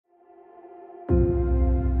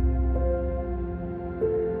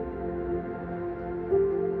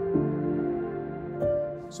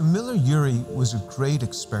So Miller-Urey was a great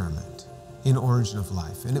experiment in origin of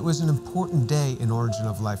life, and it was an important day in origin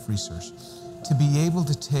of life research to be able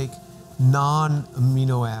to take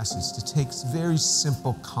non-amino acids, to take very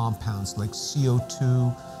simple compounds like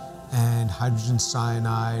CO2 and hydrogen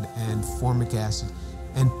cyanide and formic acid,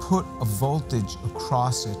 and put a voltage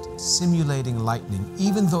across it, simulating lightning,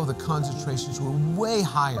 even though the concentrations were way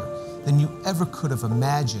higher than you ever could have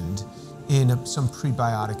imagined in some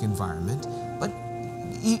prebiotic environment. But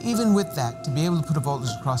even with that, to be able to put a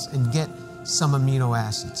voltage across and get some amino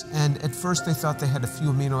acids. And at first they thought they had a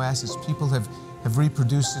few amino acids. People have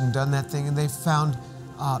reproduced and done that thing, and they've found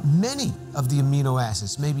many of the amino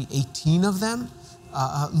acids, maybe 18 of them,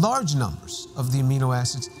 large numbers of the amino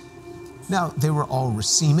acids. Now, they were all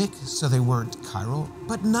racemic, so they weren't chiral,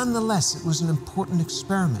 but nonetheless, it was an important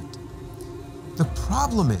experiment. The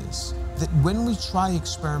problem is that when we try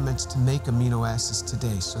experiments to make amino acids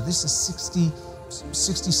today, so this is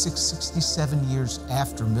 66, 67 years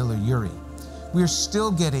after Miller-Urey, we are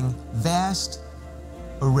still getting vast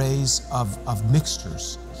arrays of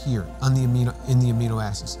mixtures here on the in the amino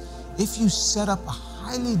acids. If you set up a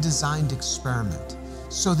highly designed experiment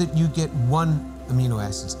so that you get one amino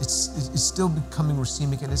acids, it's still becoming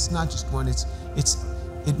racemic, and it's not just one,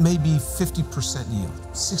 it may be 50% yield,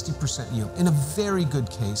 60% yield, in a very good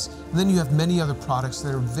case. And then you have many other products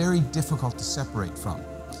that are very difficult to separate from.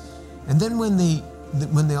 And then when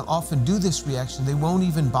they'll often do this reaction, they won't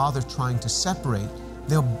even bother trying to separate.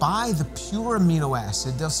 They'll buy the pure amino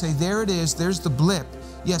acid. They'll say, there it is, there's the blip.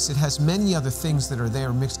 Yes, it has many other things that are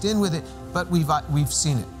there mixed in with it, but we've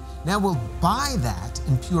seen it. Now we'll buy that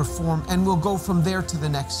in pure form and we'll go from there to the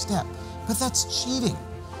next step. But that's cheating,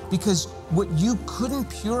 because what you couldn't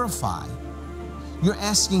purify, you're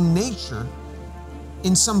asking nature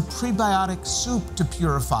in some prebiotic soup to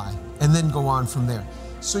purify and then go on from there.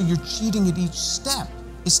 So you're cheating at each step.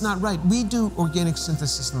 It's not right. We do organic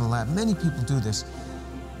synthesis in the lab. Many people do this.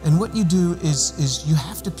 And what you do is you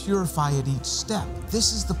have to purify at each step.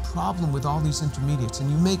 This is the problem with all these intermediates.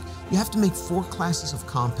 And you have to make 4 classes of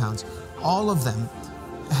compounds. All of them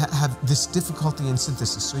have this difficulty in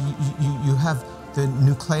synthesis. So you have the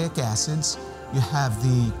nucleic acids, you have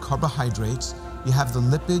the carbohydrates, you have the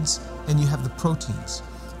lipids, and you have the proteins.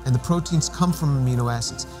 And the proteins come from amino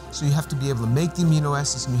acids. So you have to be able to make the amino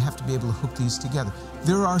acids, and you have to be able to hook these together.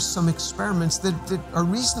 There are some experiments that are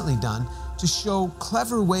recently done to show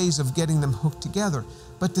clever ways of getting them hooked together.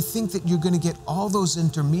 But to think that you're going to get all those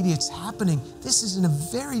intermediates happening, this is in a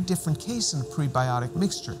very different case in a prebiotic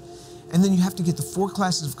mixture. And then you have to get the 4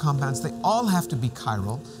 classes of compounds. They all have to be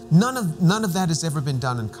chiral. None of that has ever been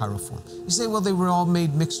done in chiral form. You say, well, they were all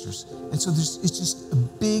made mixtures. And so it's just a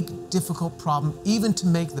big, difficult problem, even to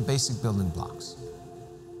make the basic building blocks.